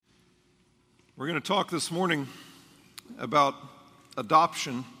We're going to talk this morning about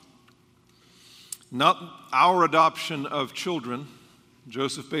adoption, not our adoption of children.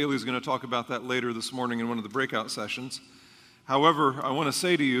 Joseph Bailey is going to talk about that later this morning in one of the breakout sessions. However, I want to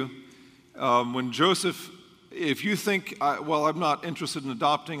say to you, when Joseph, if you think, I'm not interested in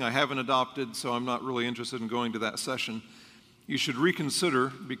adopting, I haven't adopted, so I'm not really interested in going to that session, you should reconsider,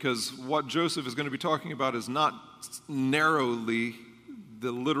 because what Joseph is going to be talking about is not narrowly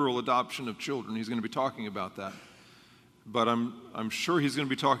the literal adoption of children. He's going to be talking about that. But I'm sure he's going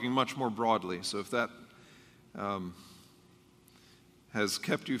to be talking much more broadly. So if that has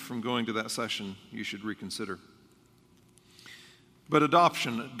kept you from going to that session, you should reconsider. But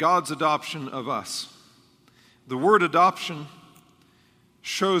adoption, God's adoption of us. The word adoption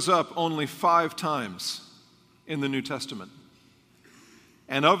shows up only 5 times in the New Testament.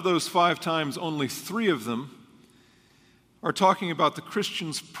 And of those 5 times, only 3 of them are talking about the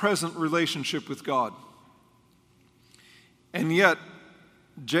Christian's present relationship with God. And yet,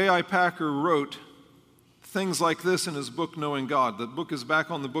 J.I. Packer wrote things like this in his book, Knowing God. The book is back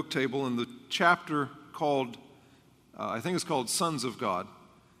on the book table, and the chapter called, I think it's called Sons of God,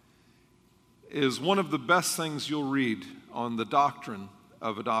 is one of the best things you'll read on the doctrine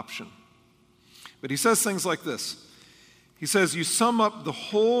of adoption. But he says things like this. He says, you sum up the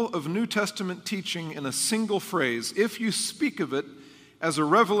whole of New Testament teaching in a single phrase if you speak of it as a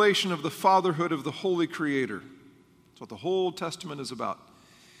revelation of the fatherhood of the Holy Creator. That's what the whole Testament is about.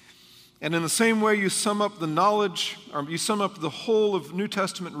 And in the same way, you sum up the whole of New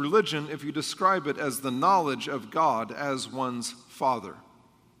Testament religion if you describe it as the knowledge of God as one's Father.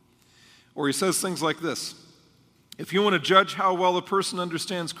 Or he says things like this. If you want to judge how well a person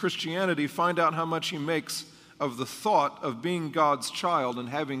understands Christianity, find out how much he makes of the thought of being God's child and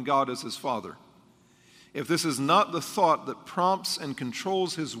having God as his father. If this is not the thought that prompts and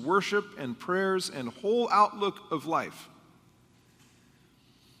controls his worship and prayers and whole outlook of life,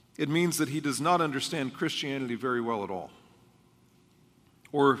 it means that he does not understand Christianity very well at all.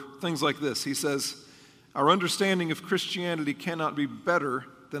 Or things like this. He says, our understanding of Christianity cannot be better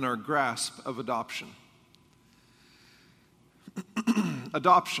than our grasp of adoption.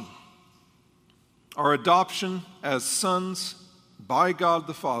 Adoption. Our adoption as sons by God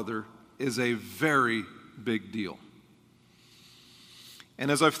the Father is a very big deal. And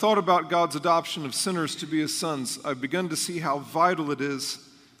as I've thought about God's adoption of sinners to be his sons, I've begun to see how vital it is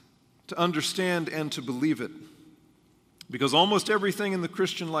to understand and to believe it. Because almost everything in the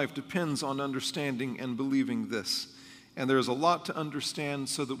Christian life depends on understanding and believing this. And there's a lot to understand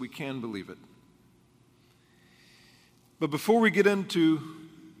so that we can believe it. But before we get into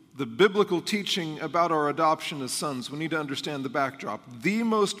the biblical teaching about our adoption as sons, we need to understand the backdrop. The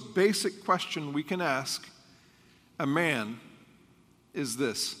most basic question we can ask a man is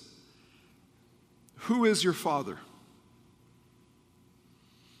this: who is your father?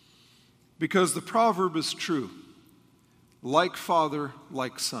 Because the proverb is true, like father,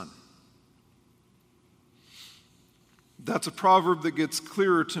 like son. That's a proverb that gets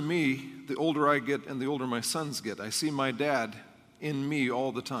clearer to me the older I get and the older my sons get. I see my dad in me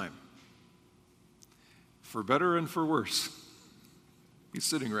all the time, for better and for worse. He's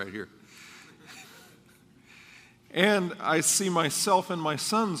sitting right here. And I see myself and my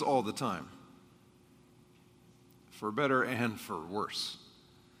sons all the time, for better and for worse.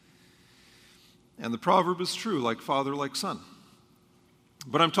 And the proverb is true, like father, like son.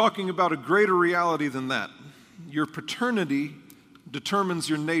 But I'm talking about a greater reality than that. Your paternity determines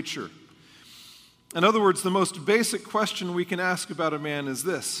your nature. In other words, the most basic question we can ask about a man is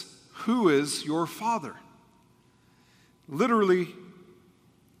this: who is your father? Literally,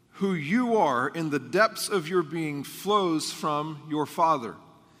 who you are in the depths of your being flows from your father.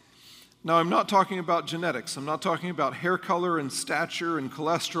 Now, I'm not talking about genetics. I'm not talking about hair color and stature and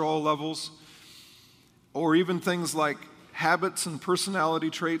cholesterol levels, or even things like habits and personality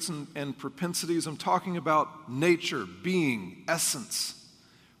traits and propensities. I'm talking about nature, being, essence.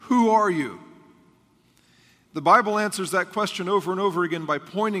 Who are you? The Bible answers that question over and over again by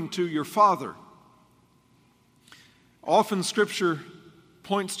pointing to your father. Often Scripture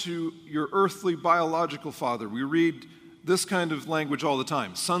points to your earthly biological father. We read this kind of language all the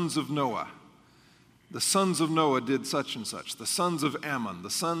time. Sons of Noah. The sons of Noah did such and such. The sons of Ammon. The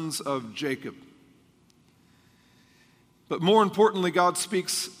sons of Jacob. But more importantly, God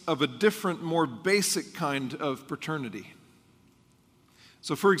speaks of a different, more basic kind of paternity.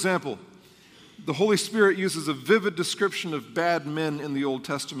 So for example, the Holy Spirit uses a vivid description of bad men in the Old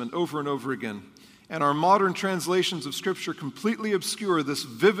Testament over and over again. And our modern translations of Scripture completely obscure this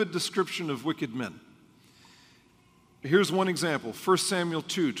vivid description of wicked men. Here's one example, 1 Samuel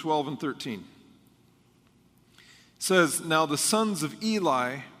 2, 12 and 13. says, "Now the sons of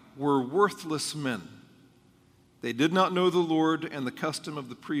Eli were worthless men. They did not know the Lord and the custom of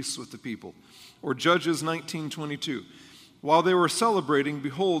the priests with the people." Or Judges 19:22. "While they were celebrating,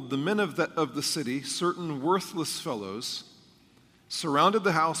 behold, the men of the city, certain worthless fellows, surrounded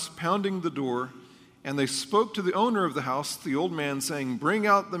the house, pounding the door, and they spoke to the owner of the house, the old man, saying, 'Bring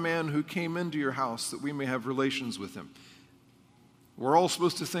out the man who came into your house, that we may have relations with him.'" We're all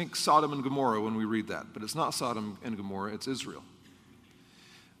supposed to think Sodom and Gomorrah when we read that, but it's not Sodom and Gomorrah, it's Israel.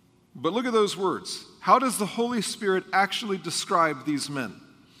 But look at those words. How does the Holy Spirit actually describe these men?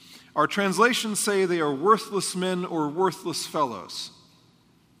 Our translations say they are worthless men or worthless fellows.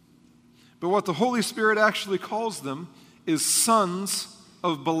 But what the Holy Spirit actually calls them is sons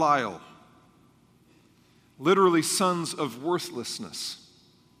of Belial. Literally, sons of worthlessness.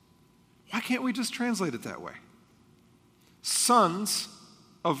 Why can't we just translate it that way? Sons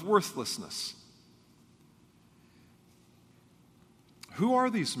of worthlessness. Who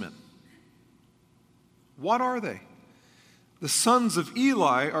are these men? What are they? The sons of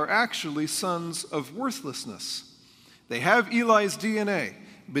Eli are actually sons of worthlessness. They have Eli's DNA,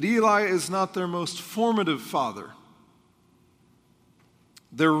 but Eli is not their most formative father.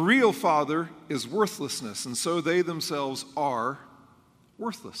 Their real father is worthlessness, and so they themselves are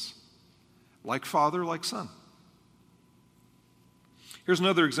worthless. Like father, like son. Here's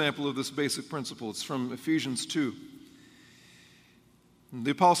another example of this basic principle. It's from Ephesians 2.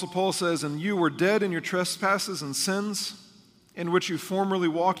 The Apostle Paul says, "And you were dead in your trespasses and sins, in which you formerly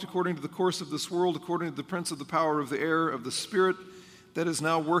walked according to the course of this world, according to the prince of the power of the air, of the spirit that is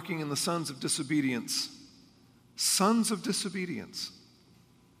now working in the sons of disobedience." Sons of disobedience.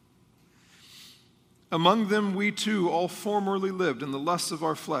 "Among them we too all formerly lived in the lusts of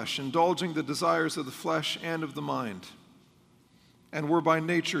our flesh, indulging the desires of the flesh and of the mind, and were by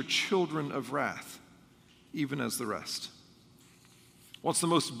nature children of wrath, even as the rest." What's the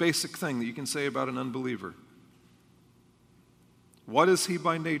most basic thing that you can say about an unbeliever? What is he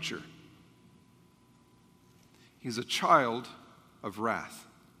by nature? He's a child of wrath.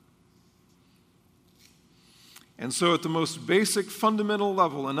 And so at the most basic, fundamental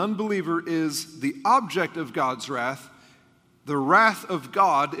level, an unbeliever is the object of God's wrath. The wrath of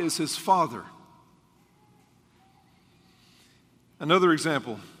God is his father. Another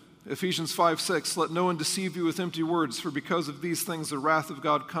example, Ephesians 5:6, "Let no one deceive you with empty words, for because of these things the wrath of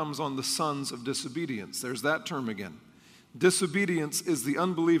God comes on the sons of disobedience." There's that term again. Disobedience is the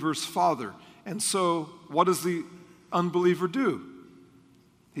unbeliever's father. And so, what does the unbeliever do?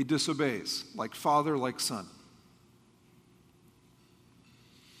 He disobeys, like father, like son.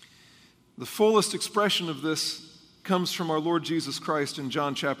 The fullest expression of this comes from our Lord Jesus Christ in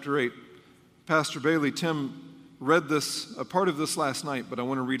John chapter 8. Pastor Bailey, Tim, read a part of this last night, but I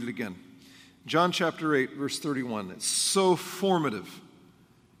want to read it again. John chapter 8, verse 31. It's so formative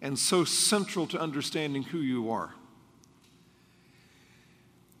and so central to understanding who you are.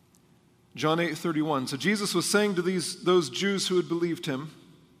 John 8:31. "So Jesus was saying to those Jews who had believed him,"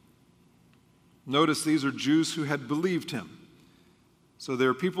 notice these are Jews who had believed him. So there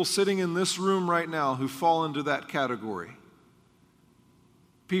are people sitting in this room right now who fall into that category.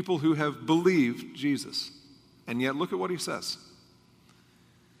 People who have believed Jesus. And yet look at what he says.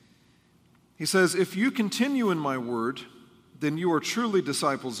 He says, "If you continue in my word, then you are truly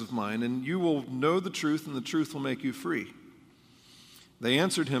disciples of mine, and you will know the truth, and the truth will make you free." They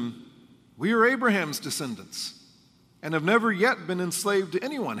answered him, "We are Abraham's descendants, and have never yet been enslaved to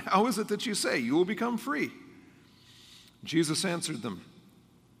anyone. How is it that you say you will become free?" Jesus answered them,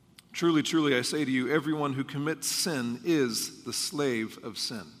 "Truly, truly, I say to you, everyone who commits sin is the slave of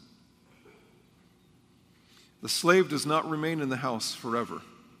sin. The slave does not remain in the house forever.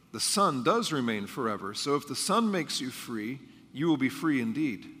 The Son does remain forever. So if the Son makes you free, you will be free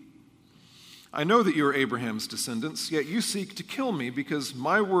indeed. I know that you are Abraham's descendants, yet you seek to kill me because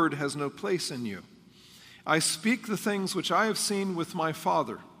my word has no place in you. I speak the things which I have seen with my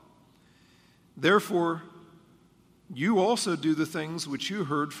Father. Therefore, you also do the things which you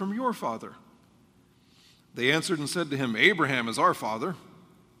heard from your father." They answered and said to him, "Abraham is our father."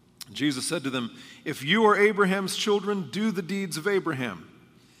 Jesus said to them, "If you are Abraham's children, do the deeds of Abraham.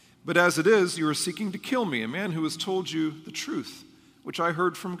 But as it is, you are seeking to kill me, a man who has told you the truth, which I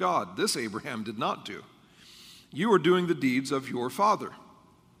heard from God. This Abraham did not do. You are doing the deeds of your father."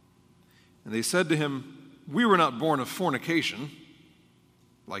 And they said to him, "We were not born of fornication,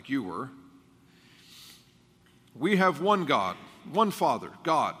 like you were. We have one God, one Father,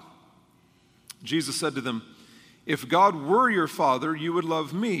 God." Jesus said to them, "If God were your Father, you would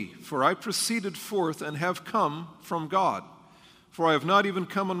love me, for I proceeded forth and have come from God. For I have not even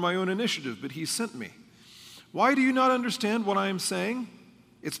come on my own initiative, but he sent me. Why do you not understand what I am saying?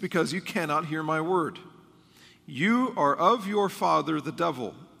 It's because you cannot hear my word. You are of your father, the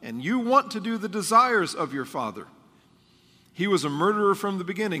devil, and you want to do the desires of your father. He was a murderer from the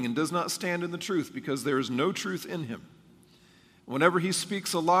beginning and does not stand in the truth because there is no truth in him. Whenever he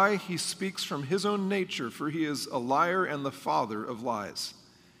speaks a lie, he speaks from his own nature, for he is a liar and the father of lies.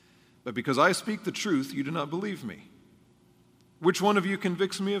 But because I speak the truth, you do not believe me. Which one of you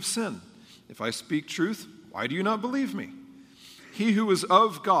convicts me of sin? If I speak truth, why do you not believe me? He who is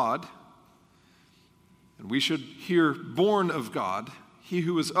of God, and we should hear born of God, he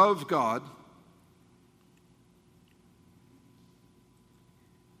who is of God,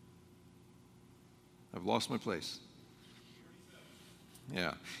 I've lost my place.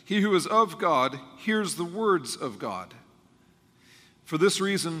 Yeah. He who is of God hears the words of God. For this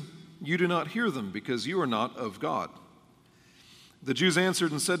reason, you do not hear them, because you are not of God. The Jews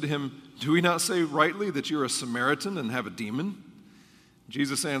answered and said to him, do we not say rightly that you are a Samaritan and have a demon?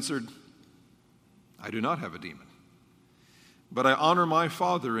 Jesus answered, I do not have a demon, but I honor my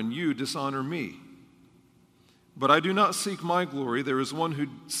Father, and you dishonor me. But I do not seek my glory. There is one who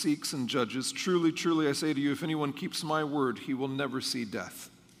seeks and judges. Truly, truly, I say to you, if anyone keeps my word, he will never see death.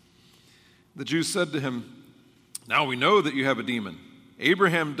 The Jews said to him, now we know that you have a demon.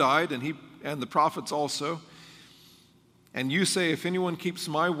 Abraham died, and the prophets also. And you say, if anyone keeps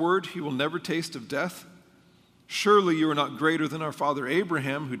my word, he will never taste of death. Surely you are not greater than our father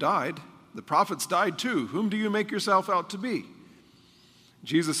Abraham, who died. The prophets died too. Whom do you make yourself out to be?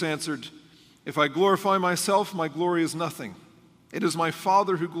 Jesus answered, if I glorify myself, my glory is nothing. It is my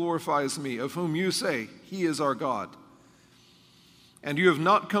Father who glorifies me, of whom you say, he is our God. And you have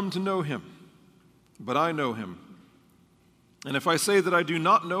not come to know him, but I know him. And if I say that I do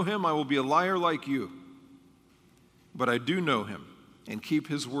not know him, I will be a liar like you. But I do know him and keep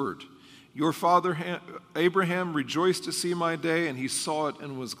his word. Your father Abraham rejoiced to see my day, and he saw it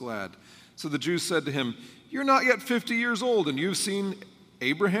and was glad. So the Jews said to him, you're not yet 50 years old, and you've seen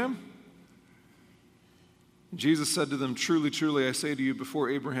Abraham? Jesus said to them, truly, truly, I say to you, before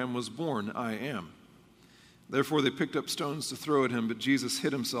Abraham was born, I am. Therefore they picked up stones to throw at him, but Jesus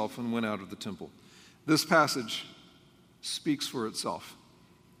hid himself and went out of the temple. This passage speaks for itself.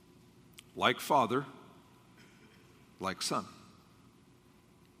 Like Father, like Son.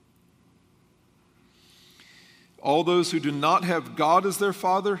 All those who do not have God as their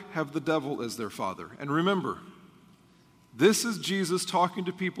Father have the devil as their father. And remember, this is Jesus talking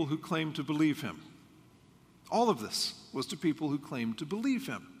to people who claim to believe him. All of this was to people who claimed to believe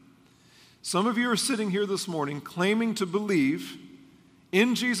him. Some of you are sitting here this morning claiming to believe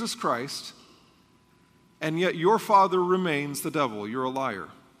in Jesus Christ, and yet your father remains the devil. You're a liar.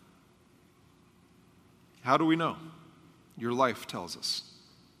 How do we know? Your life tells us.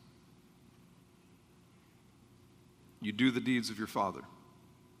 You do the deeds of your father.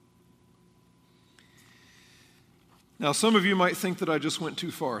 Now, some of you might think that I just went too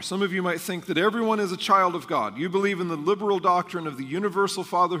far. Some of you might think that everyone is a child of God. You believe in the liberal doctrine of the universal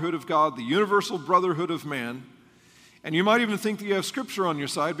fatherhood of God, the universal brotherhood of man. And you might even think that you have Scripture on your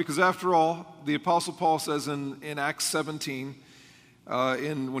side, because after all, the Apostle Paul says in Acts 17,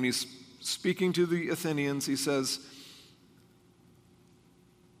 when he's speaking to the Athenians, he says,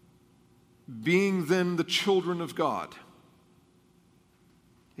 being then the children of God.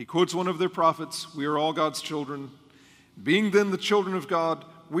 He quotes one of their prophets, we are all God's children. Being then the children of God,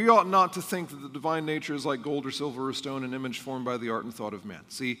 we ought not to think that the divine nature is like gold or silver or stone, an image formed by the art and thought of man.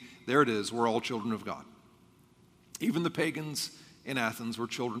 See, there it is. We're all children of God. Even the pagans in Athens were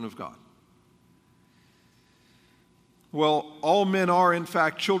children of God. Well, all men are, in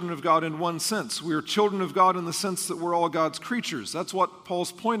fact, children of God in one sense. We are children of God in the sense that we're all God's creatures. That's what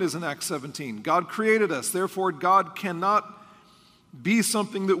Paul's point is in Acts 17. God created us. Therefore, God cannot be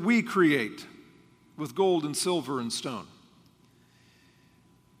something that we create with gold and silver and stone.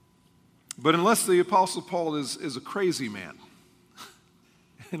 But unless the Apostle Paul is a crazy man,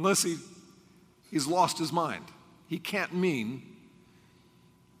 unless he's lost his mind, he can't mean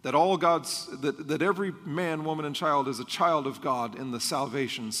that that every man, woman, and child is a child of God in the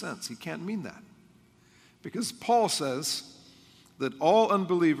salvation sense. He can't mean that. Because Paul says that all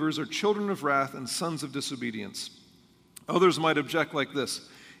unbelievers are children of wrath and sons of disobedience. Others might object like this.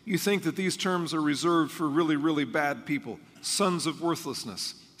 You think that these terms are reserved for really, really bad people. Sons of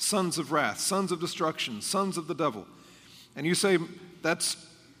worthlessness, sons of wrath, sons of destruction, sons of the devil. And you say, that's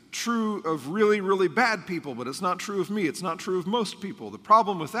true of really, really bad people, but it's not true of me. It's not true of most people. The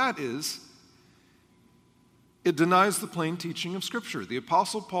problem with that is it denies the plain teaching of Scripture. The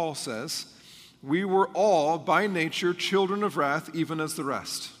Apostle Paul says, we were all by nature children of wrath, even as the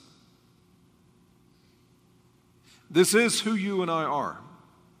rest. This is who you and I are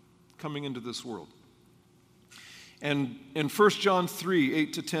coming into this world. And in 1 John 3,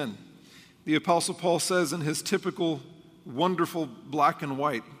 8 to 10, the Apostle Paul says in his typical wonderful black and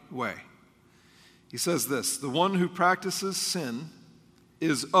white way, he says this: the one who practices sin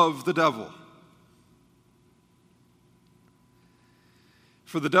is of the devil.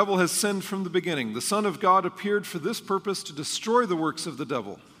 For the devil has sinned from the beginning. The Son of God appeared for this purpose, to destroy the works of the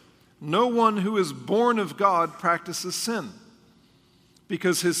devil. No one who is born of God practices sin,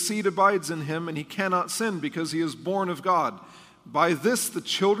 because his seed abides in him, and he cannot sin because he is born of God. By this the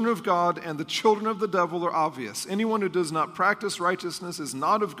children of God and the children of the devil are obvious. Anyone who does not practice righteousness is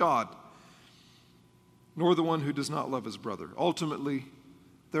not of God, nor the one who does not love his brother. Ultimately,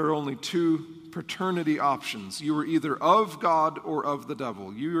 there are only two paternity options. You are either of God or of the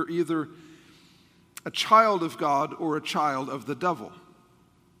devil. You are either a child of God or a child of the devil.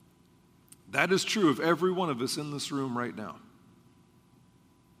 That is true of every one of us in this room right now.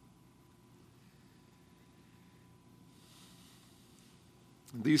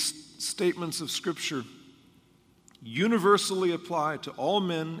 These statements of Scripture universally apply to all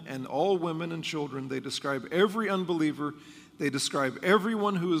men and all women and children. They describe every unbeliever. They describe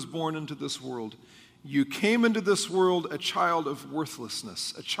everyone who is born into this world. You came into this world a child of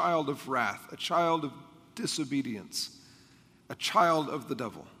worthlessness, a child of wrath, a child of disobedience, a child of the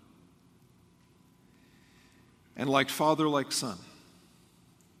devil. And like father, like son.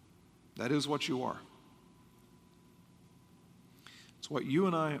 That is what you are. It's what you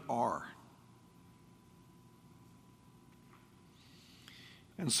and I are.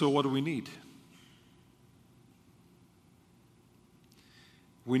 And so what do we need?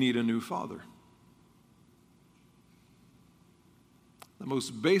 We need a new father. The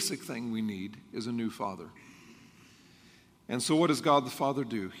most basic thing we need is a new father. And so what does God the Father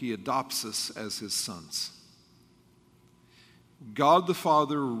do? He adopts us as his sons. God the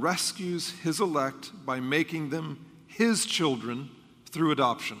Father rescues his elect by making them his children through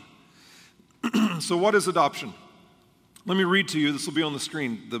adoption. So what is adoption? Let me read to you, this will be on the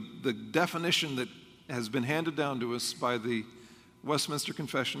screen, the definition that has been handed down to us by the Westminster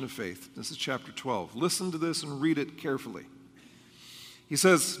Confession of Faith. This is chapter 12. Listen to this and read it carefully. He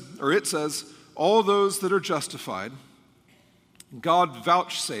says, or it says, all those that are justified, God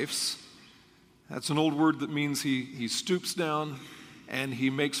vouchsafes. That's an old word that means he stoops down and he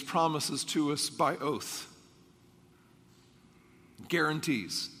makes promises to us by oath.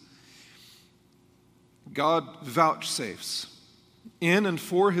 Guarantees. God vouchsafes in and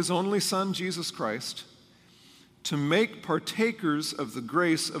for his only Son, Jesus Christ, to make partakers of the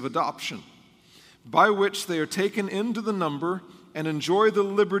grace of adoption, by which they are taken into the number and enjoy the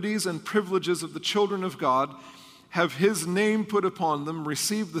liberties and privileges of the children of God, have his name put upon them,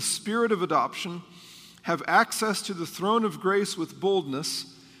 receive the spirit of adoption, have access to the throne of grace with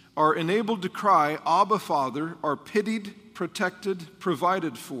boldness, are enabled to cry, Abba, Father, are pitied, protected,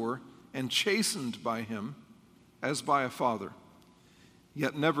 provided for, and chastened by him as by a father,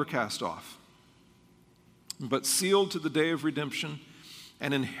 yet never cast off, but sealed to the day of redemption,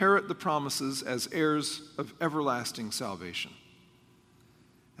 and inherit the promises as heirs of everlasting salvation.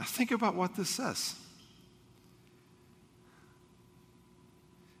 Now think about what this says.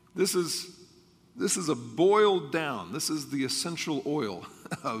 This is a boiled down, this is the essential oil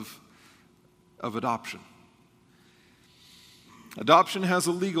of adoption. Adoption has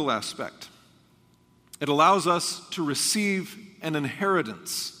a legal aspect. It allows us to receive an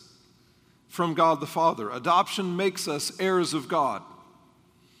inheritance from God the Father. Adoption makes us heirs of God.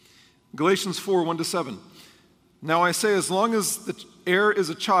 Galatians 4, 1-7. Now I say, as long as the heir is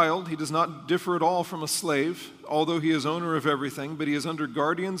a child, he does not differ at all from a slave, although he is owner of everything, but he is under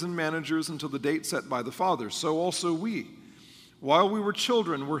guardians and managers until the date set by the Father. So also we, while we were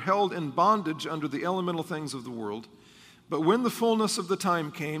children, were held in bondage under the elemental things of the world. But when the fullness of the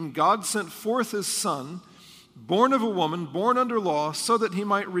time came, God sent forth his Son, born of a woman, born under law, so that he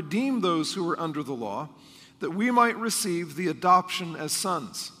might redeem those who were under the law, that we might receive the adoption as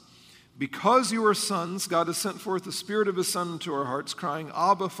sons. Because you are sons, God has sent forth the Spirit of his Son into our hearts, crying,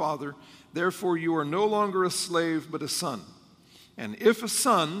 Abba, Father. Therefore you are no longer a slave, but a son. And if a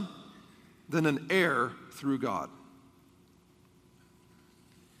son, then an heir through God.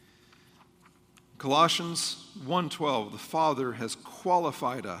 Colossians 1:12, the Father has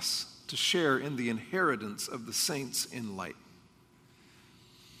qualified us to share in the inheritance of the saints in light.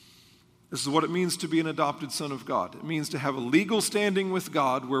 This is what it means to be an adopted son of God. It means to have a legal standing with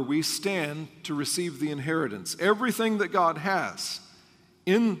God where we stand to receive the inheritance. Everything that God has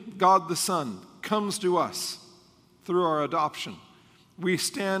in God the Son comes to us through our adoption. We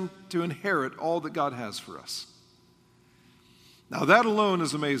stand to inherit all that God has for us. Now that alone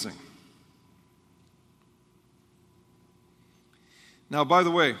is amazing. Now, by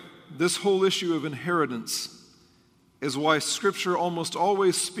the way, this whole issue of inheritance is why Scripture almost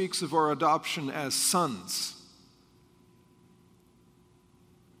always speaks of our adoption as sons.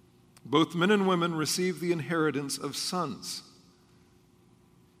 Both men and women receive the inheritance of sons.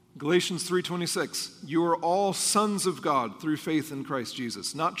 Galatians 3:26, you are all sons of God through faith in Christ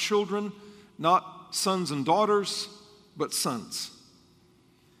Jesus. Not children, not sons and daughters, but sons.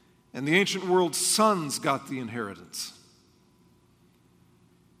 And the ancient world's sons got the inheritance.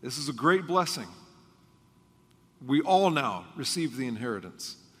 This is a great blessing. We all now receive the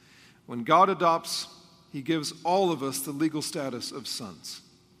inheritance. When God adopts, He gives all of us the legal status of sons.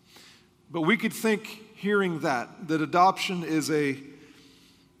 But we could think, hearing that adoption is a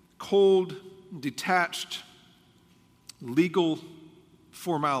cold, detached, legal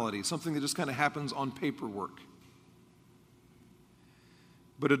formality, something that just kind of happens on paperwork.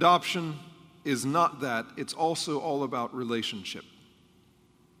 But adoption is not that. It's also all about relationship.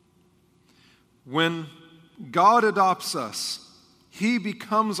 When God adopts us, He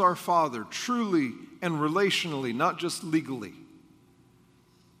becomes our Father, truly and relationally, not just legally.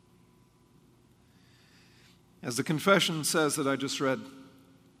 As the confession says that I just read,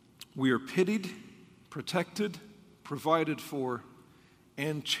 we are pitied, protected, provided for,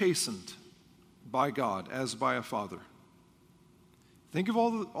 and chastened by God as by a father. Think of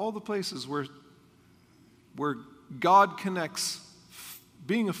all the places where God connects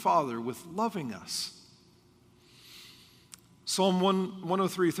being a father with loving us. Psalm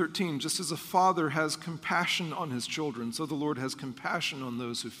 103:13, just as a father has compassion on his children, so the Lord has compassion on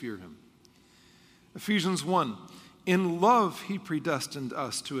those who fear Him. Ephesians 1, in love He predestined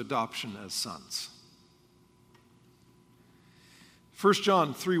us to adoption as sons. 1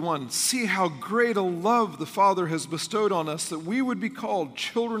 John 3:1, see how great a love the Father has bestowed on us that we would be called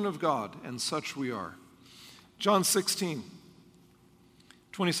children of God, and such we are. John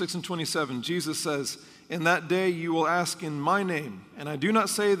 16:26 and 27, Jesus says, in that day you will ask in my name, and I do not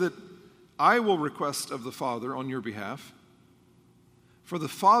say that I will request of the Father on your behalf, for the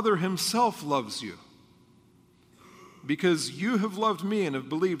Father Himself loves you, because you have loved me and have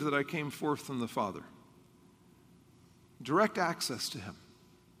believed that I came forth from the Father. Direct access to Him.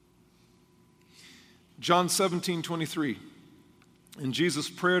 John 17:23, in Jesus'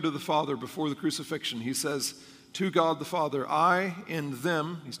 prayer to the Father before the crucifixion, He says, to God the Father, I in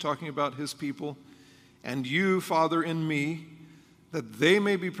them, He's talking about His people, and you, Father, in me, that they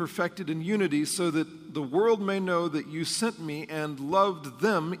may be perfected in unity, so that the world may know that you sent me and loved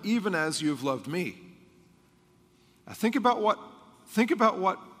them even as you have loved me. Now think about what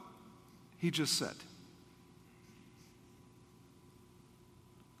He just said.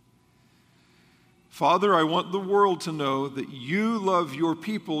 Father, I want the world to know that you love your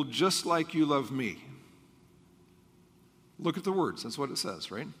people just like you love me. Look at the words. That's what it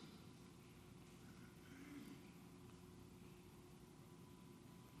says, right?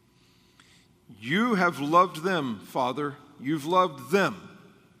 You have loved them, Father. You've loved them,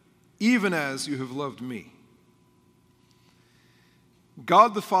 even as you have loved me.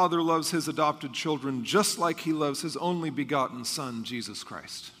 God the Father loves His adopted children just like He loves His only begotten Son, Jesus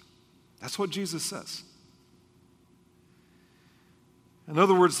Christ. That's what Jesus says. In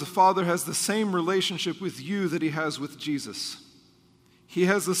other words, the Father has the same relationship with you that He has with Jesus. He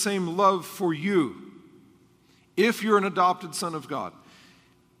has the same love for you, if you're an adopted son of God,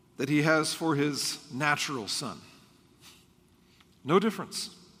 that He has for His natural son. No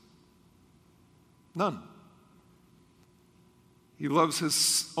difference. None. He loves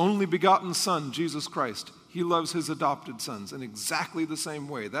His only begotten Son, Jesus Christ. He loves His adopted sons in exactly the same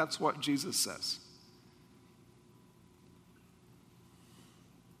way. That's what Jesus says.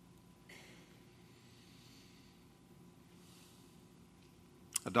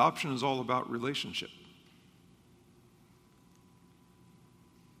 Adoption is all about relationship.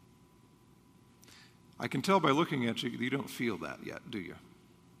 I can tell by looking at you, you don't feel that yet, do you?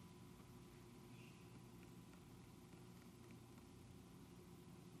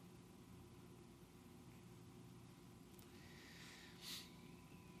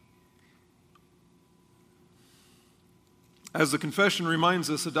 As the confession reminds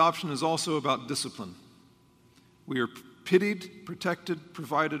us, adoption is also about discipline. We are pitied, protected,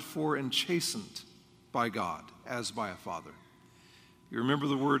 provided for, and chastened by God as by a father. You remember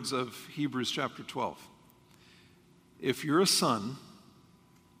the words of Hebrews chapter 12. If you're a son,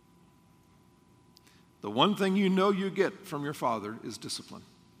 the one thing you know you get from your father is discipline.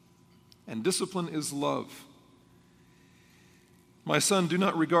 And discipline is love. My son, do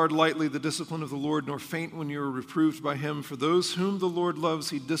not regard lightly the discipline of the Lord, nor faint when you are reproved by him. For those whom the Lord loves,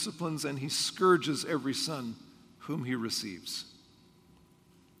 he disciplines, and he scourges every son whom he receives.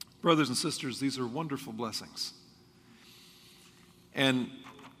 Brothers and sisters, these are wonderful blessings. And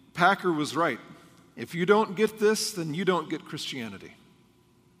Packer was right. If you don't get this, then you don't get Christianity.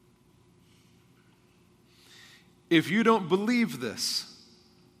 If you don't believe this,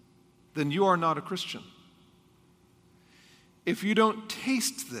 then you are not a Christian. If you don't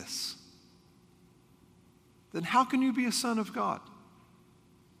taste this, then how can you be a son of God?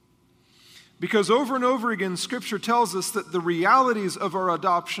 Because over and over again, Scripture tells us that the realities of our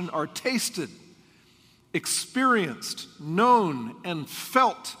adoption are tasted, experienced, known, and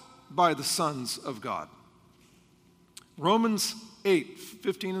felt by the sons of God. Romans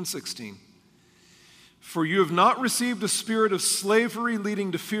 8:15 and 16. For you have not received a spirit of slavery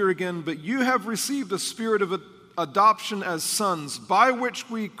leading to fear again, but you have received a spirit of adoption as sons, by which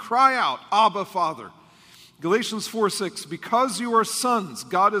we cry out, Abba, Father. Galatians 4:6, because you are sons,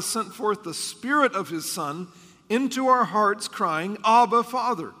 God has sent forth the Spirit of His Son into our hearts, crying, Abba,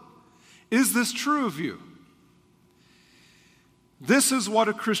 Father. Is this true of you? This is what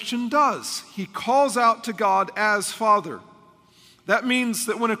a Christian does. He calls out to God as Father. That means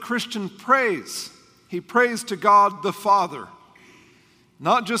that when a Christian prays, he prays to God the Father.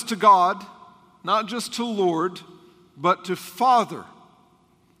 Not just to God, not just to Lord, but to Father.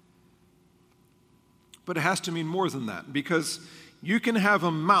 But it has to mean more than that, because you can have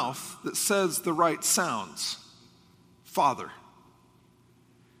a mouth that says the right sounds. Father.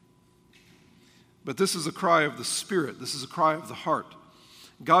 But this is a cry of the Spirit. This is a cry of the heart.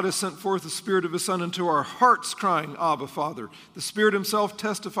 God has sent forth the Spirit of His Son into our hearts, crying, Abba, Father. The Spirit Himself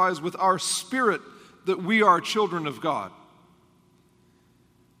testifies with our spirit that we are children of God.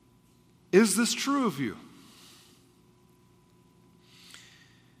 Is this true of you?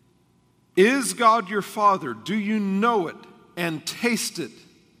 Is God your Father? Do you know it and taste it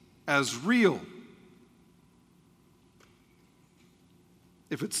as real?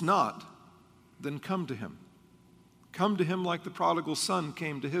 If it's not, then come to Him. Come to Him like the prodigal son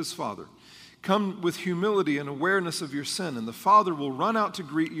came to his father. Come with humility and awareness of your sin, and the Father will run out to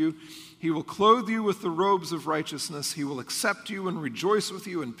greet you. He will clothe you with the robes of righteousness. He will accept you and rejoice with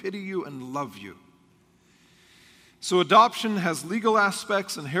you and pity you and love you. So adoption has legal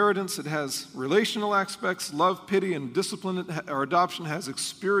aspects, inheritance, it has relational aspects, love, pity, and discipline. Our adoption has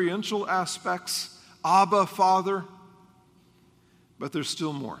experiential aspects, Abba, Father. But there's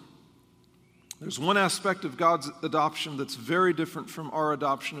still more. There's one aspect of God's adoption that's very different from our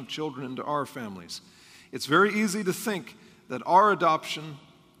adoption of children into our families. It's very easy to think that our adoption,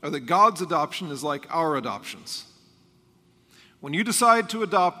 or that God's adoption is like our adoptions. When you decide to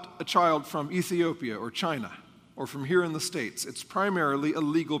adopt a child from Ethiopia or China, or from here in the States, it's primarily a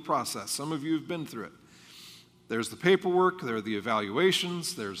legal process. Some of you have been through it. There's the paperwork, there are the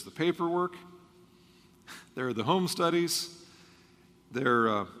evaluations, there's the paperwork, there are the home studies, there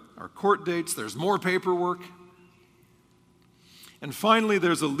are court dates, there's more paperwork. And finally,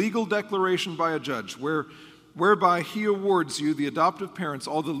 there's a legal declaration by a judge whereby he awards you, the adoptive parents,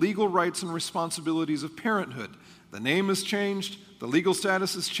 all the legal rights and responsibilities of parenthood. The name is changed, the legal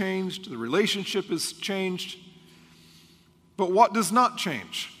status is changed, the relationship is changed. But what does not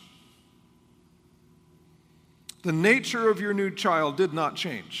change? The nature of your new child did not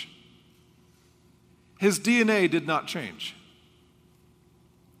change. His DNA did not change.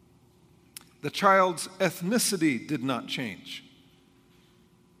 The child's ethnicity did not change.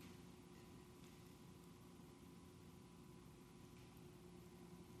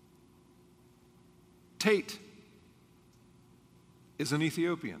 Tate is an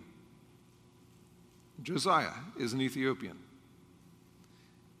Ethiopian. Josiah is an Ethiopian.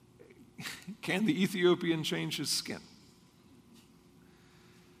 Can the Ethiopian change his skin?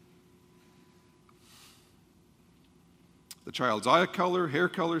 The child's eye color, hair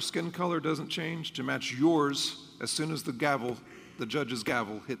color, skin color doesn't change to match yours as soon as the judge's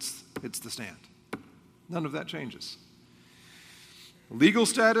gavel hits the stand. None of that changes. Legal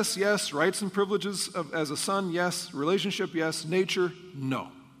status, yes. Rights and privileges as a son, yes. Relationship, yes. Nature, no.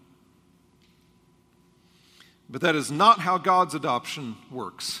 But that is not how God's adoption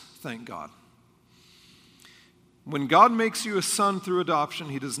works, thank God. When God makes you a son through adoption,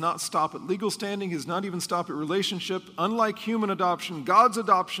 He does not stop at legal standing. He does not even stop at relationship. Unlike human adoption, God's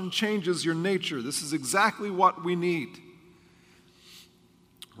adoption changes your nature. This is exactly what we need.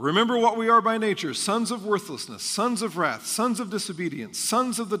 Remember what we are by nature: sons of worthlessness, sons of wrath, sons of disobedience,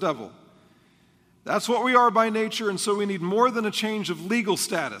 sons of the devil. That's what we are by nature, and so we need more than a change of legal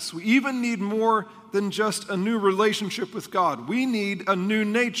status. We even need more than just a new relationship with God. We need a new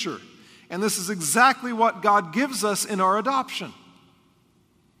nature. And this is exactly what God gives us in our adoption.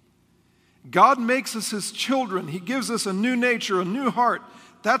 God makes us his children. He gives us a new nature, a new heart.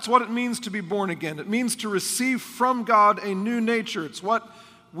 That's what it means to be born again. It means to receive from God a new nature. It's what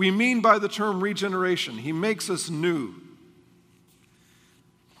we mean by the term regeneration. He makes us new.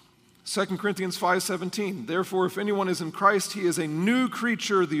 2 Corinthians 5:17, therefore, if anyone is in Christ, he is a new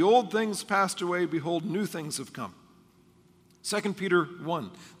creature. The old things passed away. Behold, new things have come. 2 Peter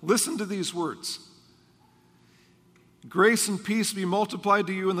 1, listen to these words. Grace and peace be multiplied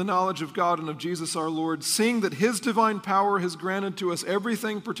to you in the knowledge of God and of Jesus our Lord, seeing that his divine power has granted to us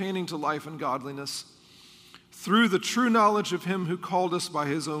everything pertaining to life and godliness, through the true knowledge of him who called us by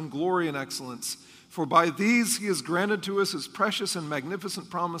his own glory and excellence. For by these he has granted to us his precious and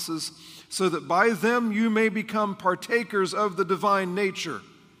magnificent promises, so that by them you may become partakers of the divine nature,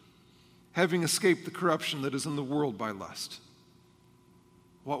 having escaped the corruption that is in the world by lust.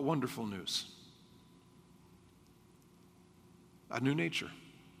 What wonderful news. A new nature.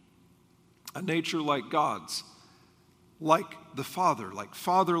 A nature like God's, like the Father, like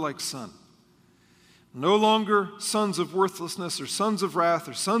Son. No longer sons of worthlessness or sons of wrath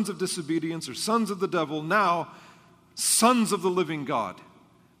or sons of disobedience or sons of the devil. Now, sons of the living God,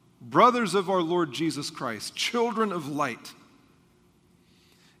 brothers of our Lord Jesus Christ, children of light.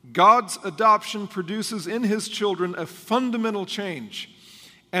 God's adoption produces in his children a fundamental change,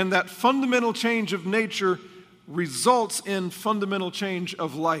 and that fundamental change of nature results in fundamental change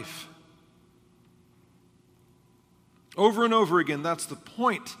of life. Over and over again, that's the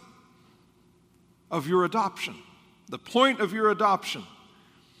point of your adoption. The point of your adoption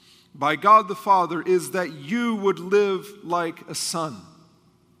by God the Father is that you would live like a son.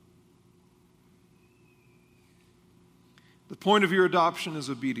 The point of your adoption is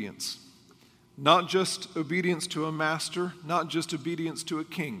obedience. Not just obedience to a master, not just obedience to a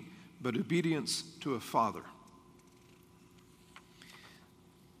king, but obedience to a father.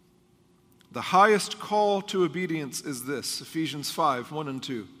 The highest call to obedience is this, Ephesians 5, 1 and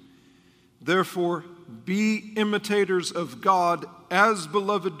 2. Therefore, be imitators of God as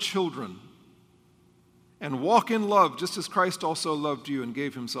beloved children, and walk in love, just as Christ also loved you and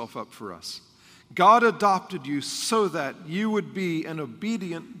gave himself up for us. God adopted you so that you would be an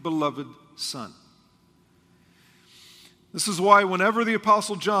obedient, beloved son. This is why whenever the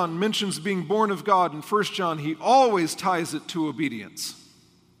Apostle John mentions being born of God in 1 John, he always ties it to obedience.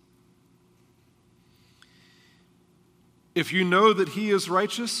 If you know that he is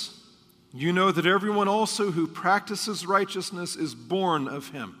righteous, you know that everyone also who practices righteousness is born of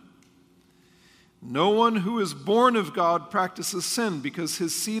him. No one who is born of God practices sin, because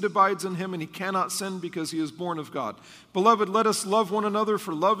his seed abides in him, and he cannot sin because he is born of God. Beloved, let us love one another,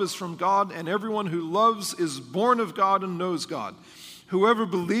 for love is from God, and everyone who loves is born of God and knows God. Whoever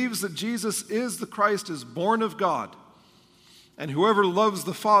believes that Jesus is the Christ is born of God, and whoever loves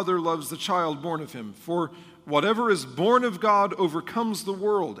the Father loves the child born of him. For whatever is born of God overcomes the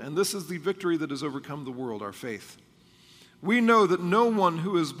world, and this is the victory that has overcome the world, our faith. We know that no one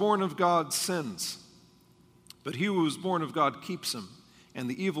who is born of God sins, but he who is born of God keeps him, and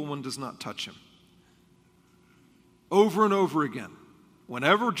the evil one does not touch him. Over and over again,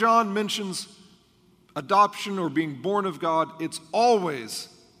 whenever John mentions adoption or being born of God, it's always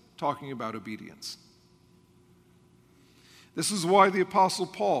talking about obedience. This is why the Apostle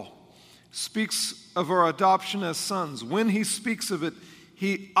Paul speaks of our adoption as sons. When he speaks of it,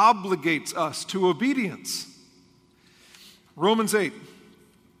 he obligates us to obedience. Romans 8,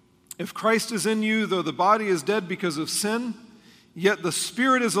 if Christ is in you, though the body is dead because of sin, yet the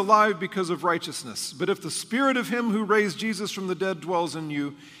spirit is alive because of righteousness. But if the spirit of him who raised Jesus from the dead dwells in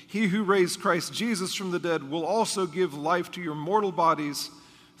you, he who raised Christ Jesus from the dead will also give life to your mortal bodies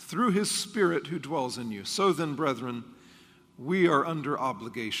through his Spirit who dwells in you. So then, brethren, we are under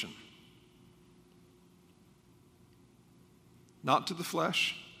obligation. Not to the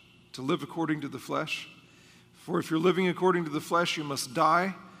flesh, to live according to the flesh. For if you're living according to the flesh, you must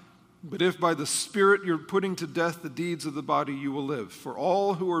die. But if by the Spirit you're putting to death the deeds of the body, you will live. For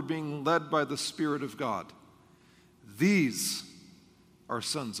all who are being led by the Spirit of God, these are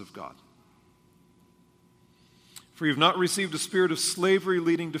sons of God. For you've not received a spirit of slavery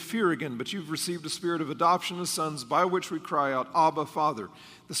leading to fear again, but you've received a spirit of adoption as sons, by which we cry out, Abba, Father.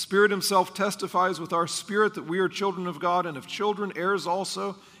 The Spirit himself testifies with our spirit that we are children of God, and if children, heirs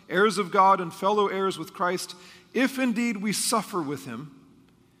also, heirs of God and fellow heirs with Christ, if indeed we suffer with him,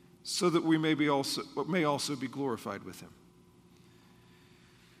 so that we may also be glorified with him.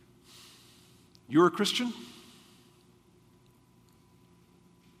 You're a Christian?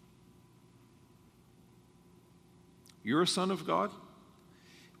 You're a son of God?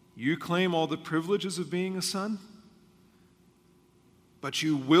 You claim all the privileges of being a son, but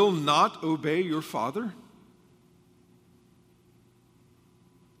you will not obey your father?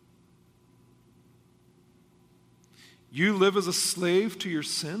 You live as a slave to your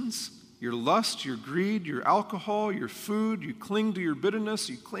sins, your lust, your greed, your alcohol, your food. You cling to your bitterness.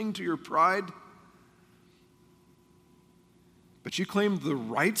 You cling to your pride. But you claim the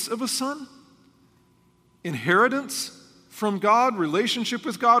rights of a son? Inheritance from God, relationship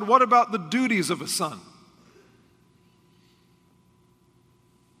with God. What about the duties of a son?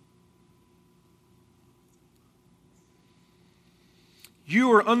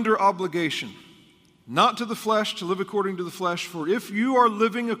 You are under obligation, not to the flesh, to live according to the flesh. For if you are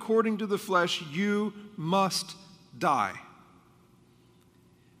living according to the flesh, you must die.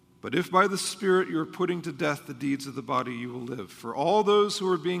 But if by the Spirit you are putting to death the deeds of the body, you will live. For all those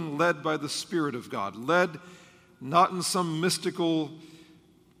who are being led by the Spirit of God, led not in some mystical,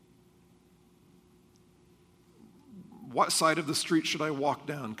 what side of the street should I walk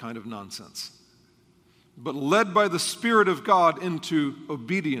down kind of nonsense, but led by the Spirit of God into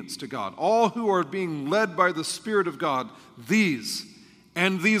obedience to God. All who are being led by the Spirit of God, these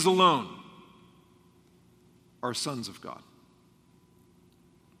and these alone are sons of God.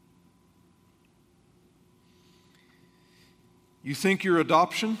 You think your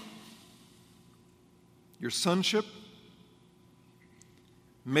adoption, your sonship,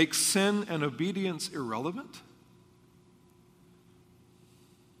 makes sin and obedience irrelevant?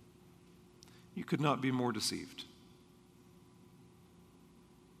 You could not be more deceived.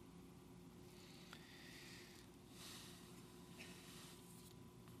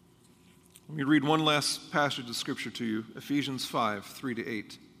 Let me read one last passage of Scripture to you, Ephesians 5,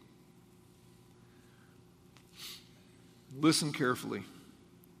 3-8. Listen carefully.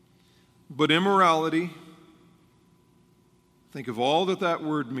 But immorality, think of all that that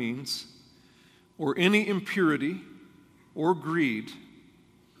word means, or any impurity or greed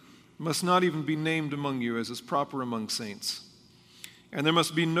must not even be named among you, as is proper among saints. And there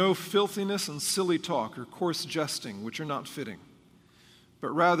must be no filthiness and silly talk or coarse jesting, which are not fitting,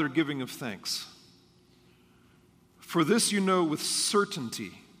 but rather giving of thanks. For this you know with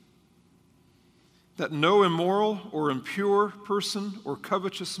certainty, that no immoral or impure person or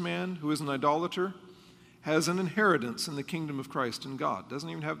covetous man who is an idolater has an inheritance in the kingdom of Christ and God. Doesn't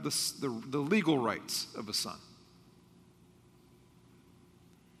even have the legal rights of a son.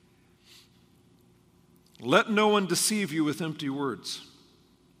 Let no one deceive you with empty words.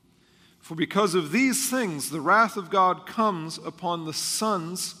 For because of these things, the wrath of God comes upon the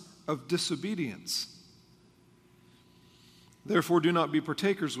sons of disobedience. Therefore, do not be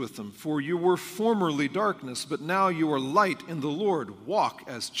partakers with them. For you were formerly darkness, but now you are light in the Lord. Walk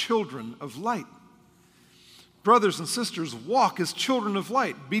as children of light. Brothers and sisters, walk as children of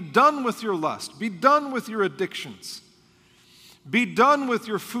light. Be done with your lust. Be done with your addictions. Be done with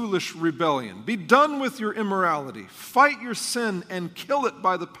your foolish rebellion. Be done with your immorality. Fight your sin and kill it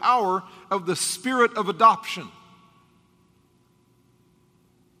by the power of the Spirit of adoption.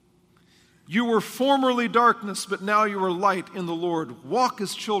 You were formerly darkness, but now you are light in the Lord. Walk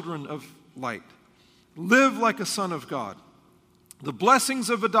as children of light. Live like a son of God. The blessings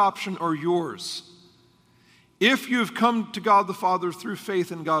of adoption are yours. If you have come to God the Father through faith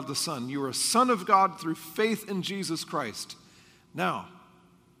in God the Son, you are a son of God through faith in Jesus Christ. Now,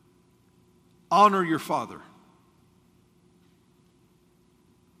 honor your father.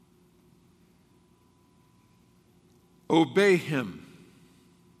 Obey him,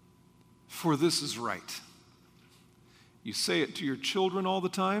 for this is right. You say it to your children all the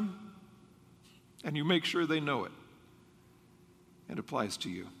time, and you make sure they know it. It applies to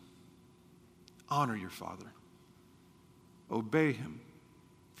you. Honor your father. Obey him,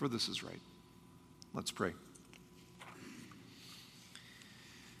 for this is right. Let's pray.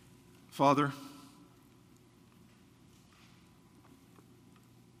 Father,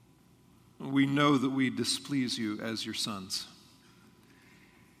 we know that we displease you as your sons.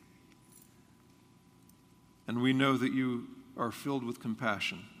 And we know that you are filled with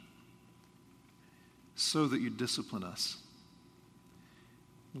compassion so that you discipline us.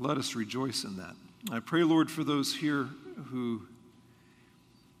 Let us rejoice in that. I pray, Lord, for those here who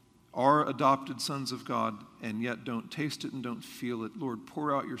are adopted sons of God and yet don't taste it and don't feel it. Lord,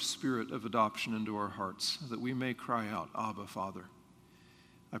 pour out your spirit of adoption into our hearts that we may cry out, Abba, Father.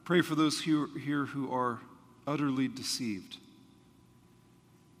 I pray for those here who are utterly deceived,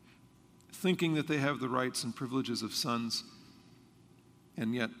 thinking that they have the rights and privileges of sons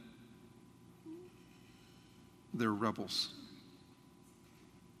and yet they're rebels.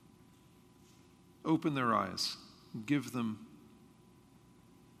 Open their eyes. Give them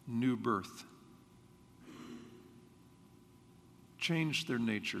new birth. Change their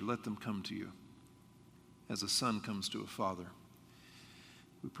nature. Let them come to you as a son comes to a father.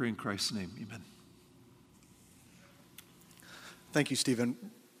 We pray in Christ's name. Amen. Thank you, Stephen.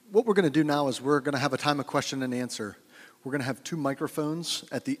 What we're going to do now is we're going to have a time of question and answer. We're going to have 2 microphones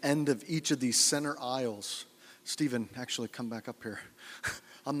at the end of each of these center aisles. Stephen, actually come back up here.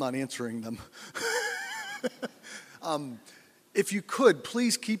 I'm not answering them. If you could,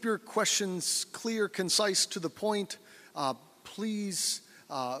 please keep your questions clear, concise, to the point. Please,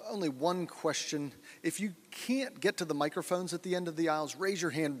 only one question. If you can't get to the microphones at the end of the aisles, raise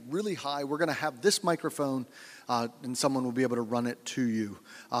your hand really high. We're going to have this microphone, and someone will be able to run it to you.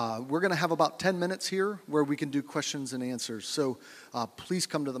 We're going to have about 10 minutes here where we can do questions and answers. So please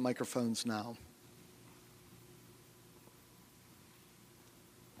come to the microphones now.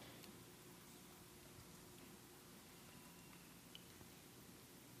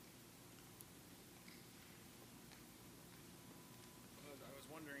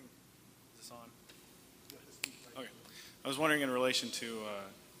 I was wondering in relation to,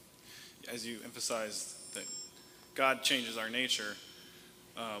 as you emphasized that God changes our nature,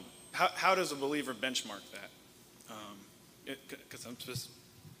 how does a believer benchmark that? Because I'm just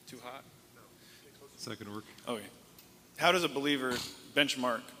too hot? Second work. Okay. How does a believer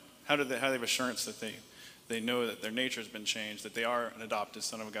benchmark, how do they have assurance that they know that their nature has been changed, that they are an adopted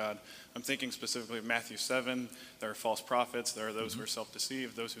son of God? I'm thinking specifically of Matthew 7. There are false prophets. There are those who are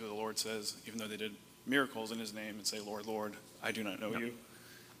self-deceived, those who the Lord says, even though they did miracles in his name, and say, Lord, Lord, I do not know you.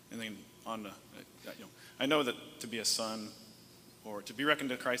 And then on to, I know that to be a son, or to be reckoned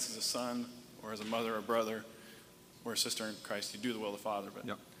to Christ as a son, or as a mother or brother, or a sister in Christ, you do the will of the Father.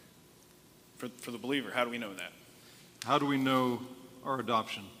 But for the believer, how do we know that? How do we know our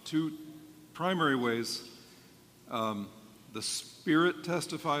adoption? 2 primary ways. The Spirit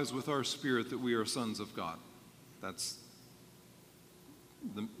testifies with our spirit that we are sons of God. That's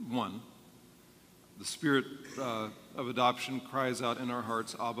the one. The Spirit of adoption cries out in our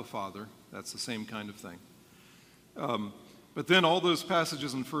hearts, Abba, Father. That's the same kind of thing. But then all those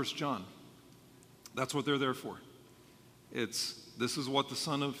passages in 1 John, that's what they're there for. This is what this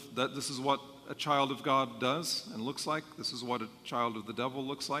is what a child of God does and looks like. This is what a child of the devil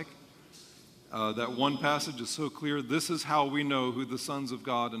looks like. That one passage is so clear. This is how we know who the sons of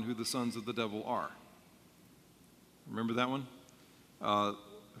God and who the sons of the devil are. Remember that one?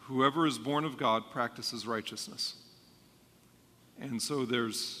 Whoever is born of God practices righteousness. And so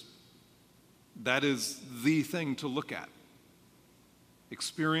that is the thing to look at.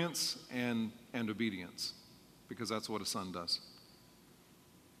 Experience and obedience, because that's what a son does.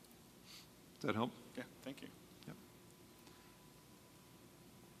 Does that help? Yeah, thank you. Yep.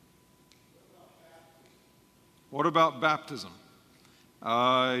 What about baptism?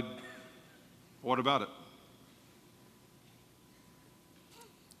 What about it?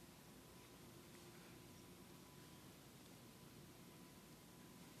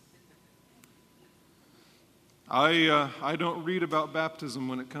 I don't read about baptism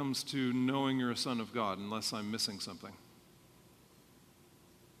when it comes to knowing you're a son of God unless I'm missing something.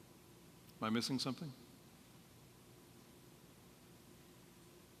 Am I missing something?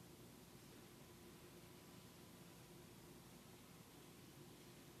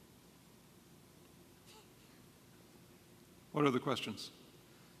 What are the questions?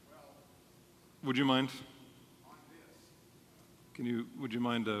 Would you mind? Would you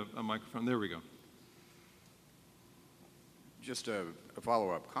mind a microphone? There we go. Just a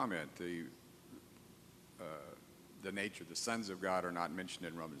follow-up comment. The nature, the sons of God are not mentioned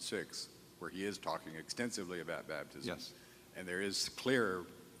in Romans 6, where he is talking extensively about baptism. Yes. And there is clear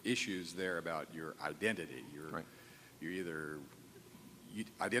issues there about your identity. You're either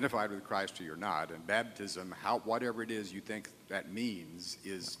identified with Christ or you're not. And baptism, whatever it is you think that means,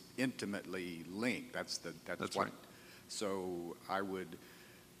 is intimately linked. That's what. Right. So I would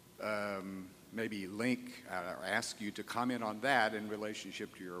maybe or ask you to comment on that in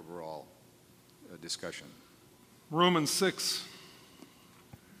relationship to your overall discussion. Romans 6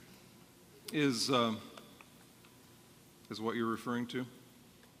 is what you're referring to?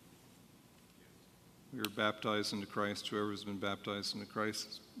 We are baptized into Christ. Whoever has been baptized into Christ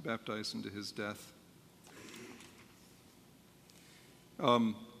is baptized into his death.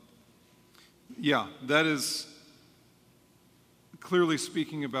 That is clearly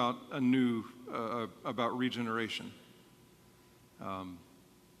speaking about about regeneration.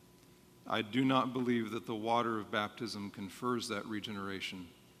 I do not believe that the water of baptism confers that regeneration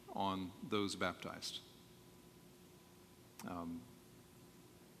on those baptized.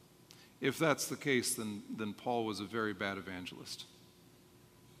 If that's the case, then Paul was a very bad evangelist,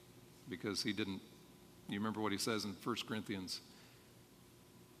 because he didn't. You remember what he says in 1 Corinthians?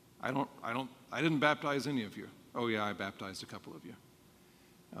 I didn't baptize any of you. Oh yeah, I baptized a couple of you.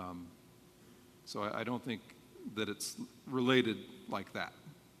 So I don't think that it's related like that.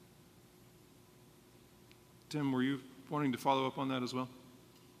 Tim, were you wanting to follow up on that as well?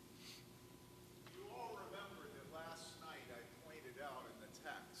 You all remember that last night I pointed out in the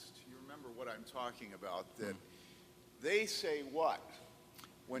text, you remember what I'm talking about, that they say what?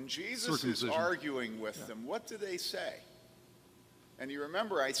 When Jesus is arguing with them, what do they say? And you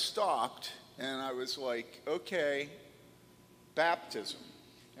remember I stopped and I was like, okay, baptism.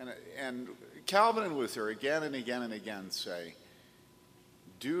 And Calvin and Luther again and again and again say,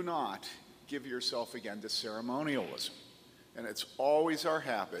 do not give yourself again to ceremonialism. And it's always our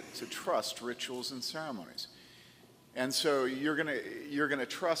habit to trust rituals and ceremonies. And so you're gonna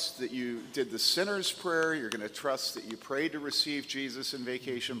trust that you did the sinner's prayer. You're gonna trust that you prayed to receive Jesus in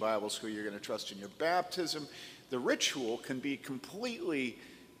Vacation Bible School. You're gonna trust in your baptism. The ritual can be completely,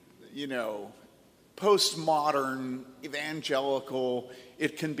 postmodern, evangelical.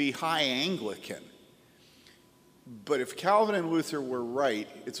 It can be high Anglican. But if Calvin and Luther were right,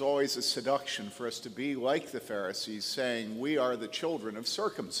 it's always a seduction for us to be like the Pharisees, saying we are the children of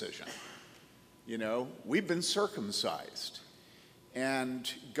circumcision. We've been circumcised.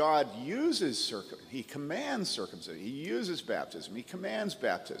 And God uses circumcision. He commands circumcision. He uses baptism. He commands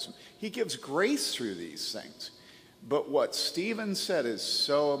baptism. He gives grace through these things. But what Stephen said is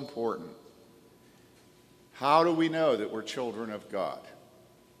so important. How do we know that we're children of God?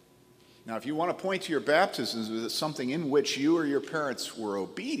 Now, if you want to point to your baptisms as something in which you or your parents were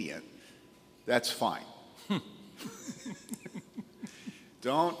obedient, that's fine.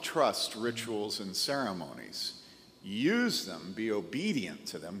 Don't trust rituals and ceremonies. Use them, be obedient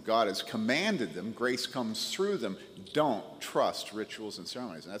to them. God has commanded them. Grace comes through them. Don't trust rituals and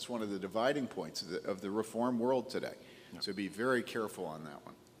ceremonies. And that's one of the dividing points of the Reformed world today. Yep. So be very careful on that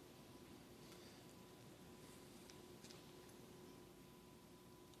one.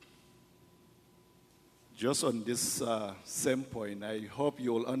 Just on this same point, I hope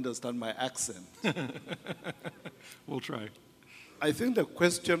you will understand my accent. We'll try. I think the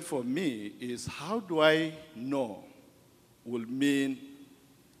question for me is, how do I know will mean,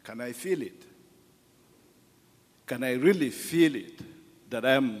 can I feel it? Can I really feel it, that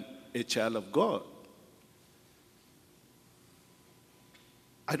I'm a child of God?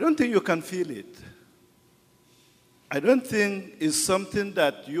 I don't think you can feel it. I don't think it's something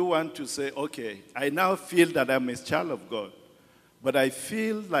that you want to say, okay, I now feel that I'm a child of God. But I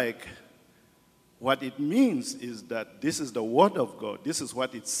feel like what it means is that this is the word of God. This is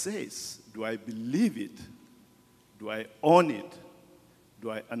what it says. Do I believe it? Do I own it?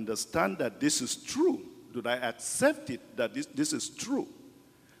 Do I understand that this is true? Do I accept it, that this is true?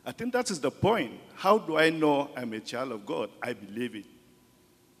 I think that is the point. How do I know I'm a child of God? I believe it.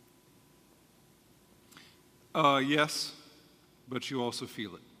 Yes, but you also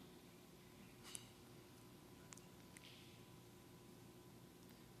feel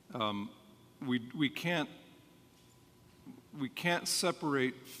it. We can't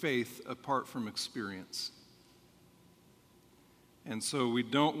separate faith apart from experience. And so we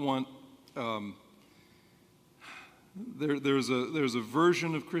don't want, there's a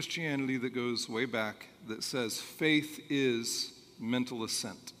version of Christianity that goes way back that says faith is mental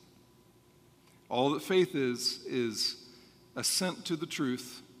assent. All that faith is assent to the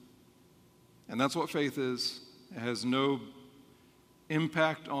truth, and that's what faith is. It has no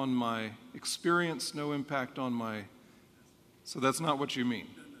impact on my experience, no impact on my... So that's not what you mean.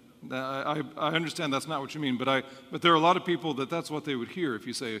 I understand that's not what you mean, but there are a lot of people that's what they would hear if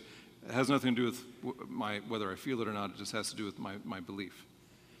you say it has nothing to do with whether I feel it or not, it just has to do with my belief.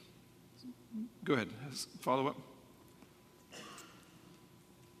 Go ahead, follow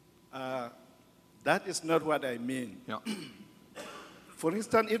up. That is not what I mean. Yeah. For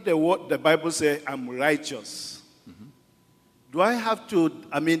instance, if the Bible says I'm righteous, do I have to,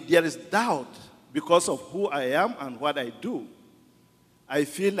 there is doubt because of who I am and what I do. I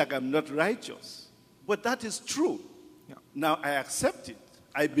feel like I'm not righteous. But that is true. Yeah. Now I accept it.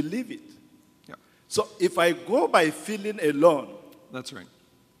 I believe it. Yeah. So if I go by feeling alone, That's right.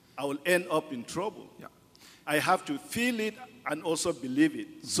 I will end up in trouble. Yeah. I have to feel it and also believe it.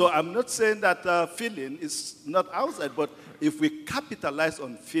 So I'm not saying that feeling is not outside, but if we capitalize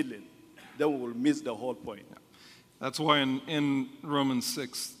on feeling, then we will miss the whole point. Yeah. That's why in Romans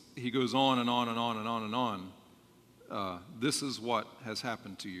 6, he goes on and on and on and on and on. This is what has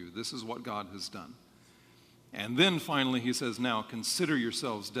happened to you. This is what God has done. And then finally he says, now consider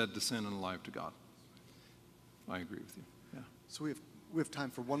yourselves dead to sin and alive to God. I agree with you. Yeah. So we have time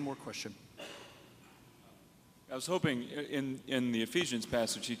for one more question. I was hoping in the Ephesians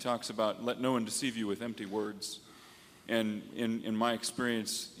passage he talks about let no one deceive you with empty words. And in my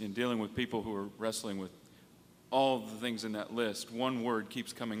experience in dealing with people who are wrestling with all the things in that list, one word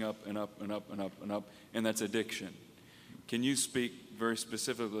keeps coming up and up and up and up and up, and that's addiction. Can you speak very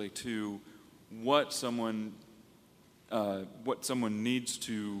specifically to what someone needs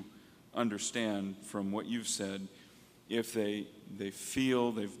to understand from what you've said if they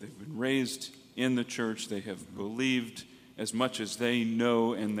feel they've been raised in the church, they have believed as much as they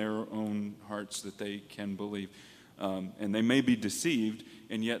know in their own hearts that they can believe, and they may be deceived,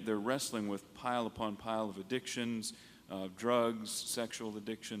 and yet they're wrestling with pile upon pile of addictions, drugs, sexual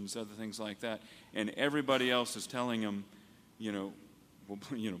addictions, other things like that, and everybody else is telling them,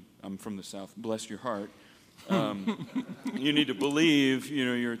 I'm from the South, bless your heart. You need to believe,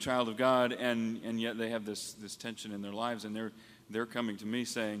 you're a child of God, and yet they have this tension in their lives, and they're coming to me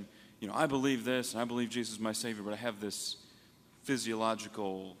saying, I believe this, and I believe Jesus is my Savior, but I have this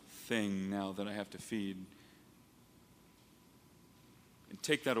physiological thing now that I have to feed. And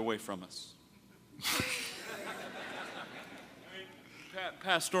take that away from us.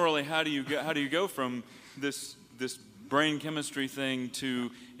 Pastorally, how do you go from this brain chemistry thing to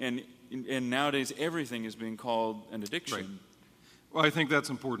and nowadays everything is being called an addiction? Right. Well, I think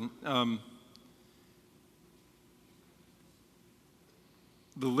that's important.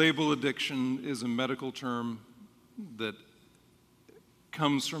 The label addiction is a medical term that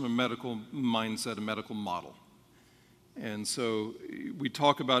comes from a medical mindset, a medical model. And so we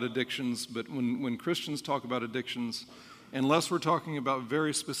talk about addictions, but when Christians talk about addictions, unless we're talking about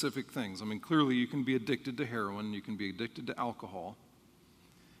very specific things, I mean, clearly you can be addicted to heroin, you can be addicted to alcohol.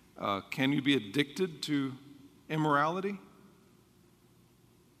 Can you be addicted to immorality?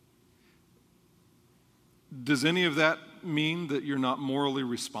 Does any of that mean that you're not morally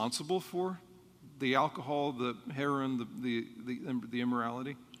responsible for the alcohol, the heroin, the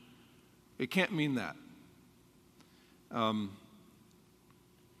immorality? It can't mean that.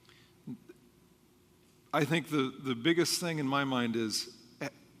 I think the biggest thing in my mind is,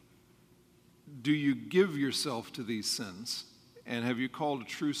 do you give yourself to these sins, and have you called a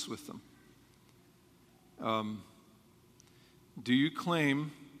truce with them? Do you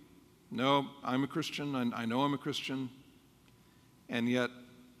claim, no, I'm a Christian, I know I'm a Christian, and yet,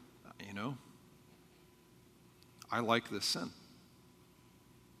 I like this sin.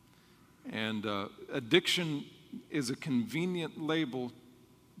 And addiction is a convenient label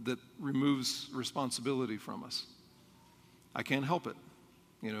that removes responsibility from us. I can't help it.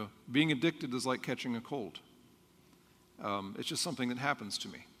 Being addicted is like catching a cold. It's just something that happens to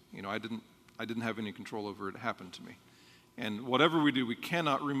me. I didn't have any control over it. It happened to me. And whatever we do, we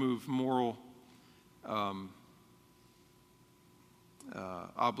cannot remove moral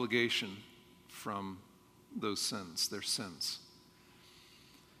obligation from those sins. They're sins.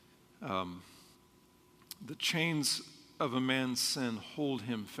 The chains of a man's sin hold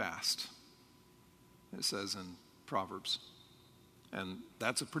him fast, it says in Proverbs. And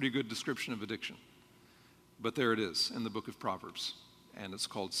that's a pretty good description of addiction. But there it is in the book of Proverbs, and it's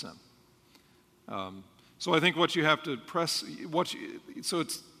called sin. So I think what you have to press, so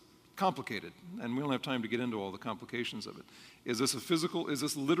it's complicated, and we don't have time to get into all the complications of it. Is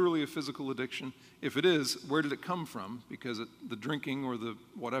this literally a physical addiction? If it is, where did it come from? Because the drinking or the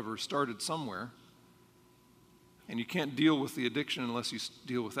whatever started somewhere. And you can't deal with the addiction unless you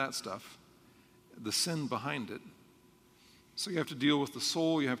deal with that stuff, the sin behind it. So you have to deal with the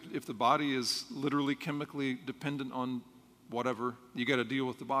soul. If the body is literally chemically dependent on whatever, you got to deal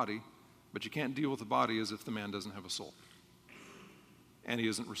with the body. But you can't deal with the body as if the man doesn't have a soul, and he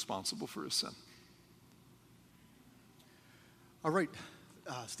isn't responsible for his sin. All right,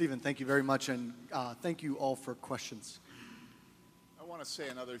 Stephen, thank you very much, and thank you all for questions. I want to say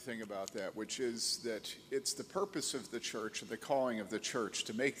another thing about that, which is that it's the purpose of the church, the calling of the church,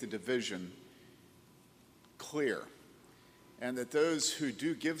 to make the division clear. And that those who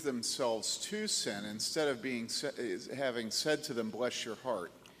do give themselves to sin, instead of having said to them, bless your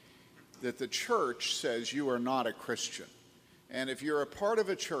heart, that the church says you are not a Christian. And if you're a part of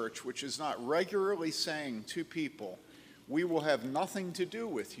a church which is not regularly saying to people, we will have nothing to do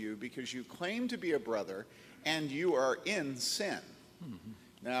with you because you claim to be a brother and you are in sin. Mm-hmm.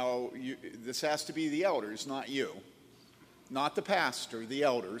 Now, this has to be the elders, not you. Not the pastor, the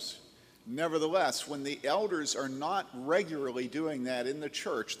elders. Nevertheless, when the elders are not regularly doing that in the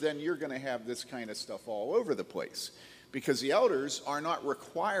church, then you're going to have this kind of stuff all over the place. Because the elders are not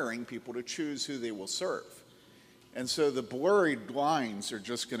requiring people to choose who they will serve. And so the blurred lines are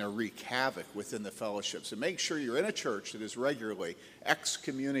just going to wreak havoc within the fellowship. So make sure you're in a church that is regularly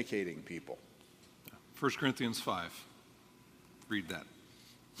excommunicating people. 1 Corinthians 5. Read that.